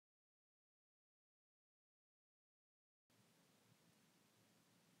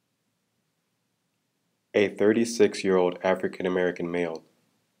A 36-year-old African-American male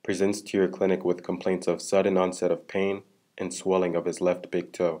presents to your clinic with complaints of sudden onset of pain and swelling of his left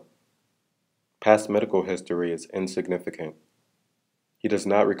big toe. Past medical history is insignificant. He does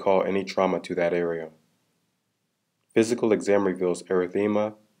not recall any trauma to that area. Physical exam reveals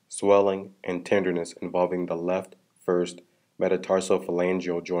erythema, swelling, and tenderness involving the left first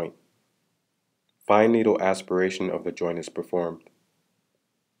metatarsophalangeal joint. Fine needle aspiration of the joint is performed.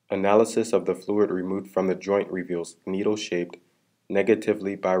 Analysis of the fluid removed from the joint reveals needle-shaped,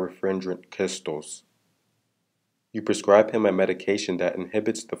 negatively birefringent crystals. You prescribe him a medication that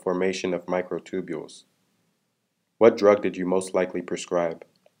inhibits the formation of microtubules. What drug did you most likely prescribe?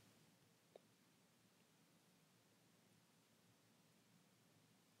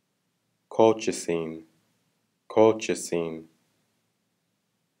 Colchicine. Colchicine.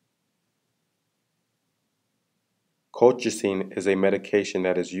 Colchicine is a medication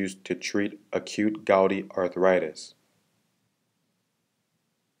that is used to treat acute gouty arthritis.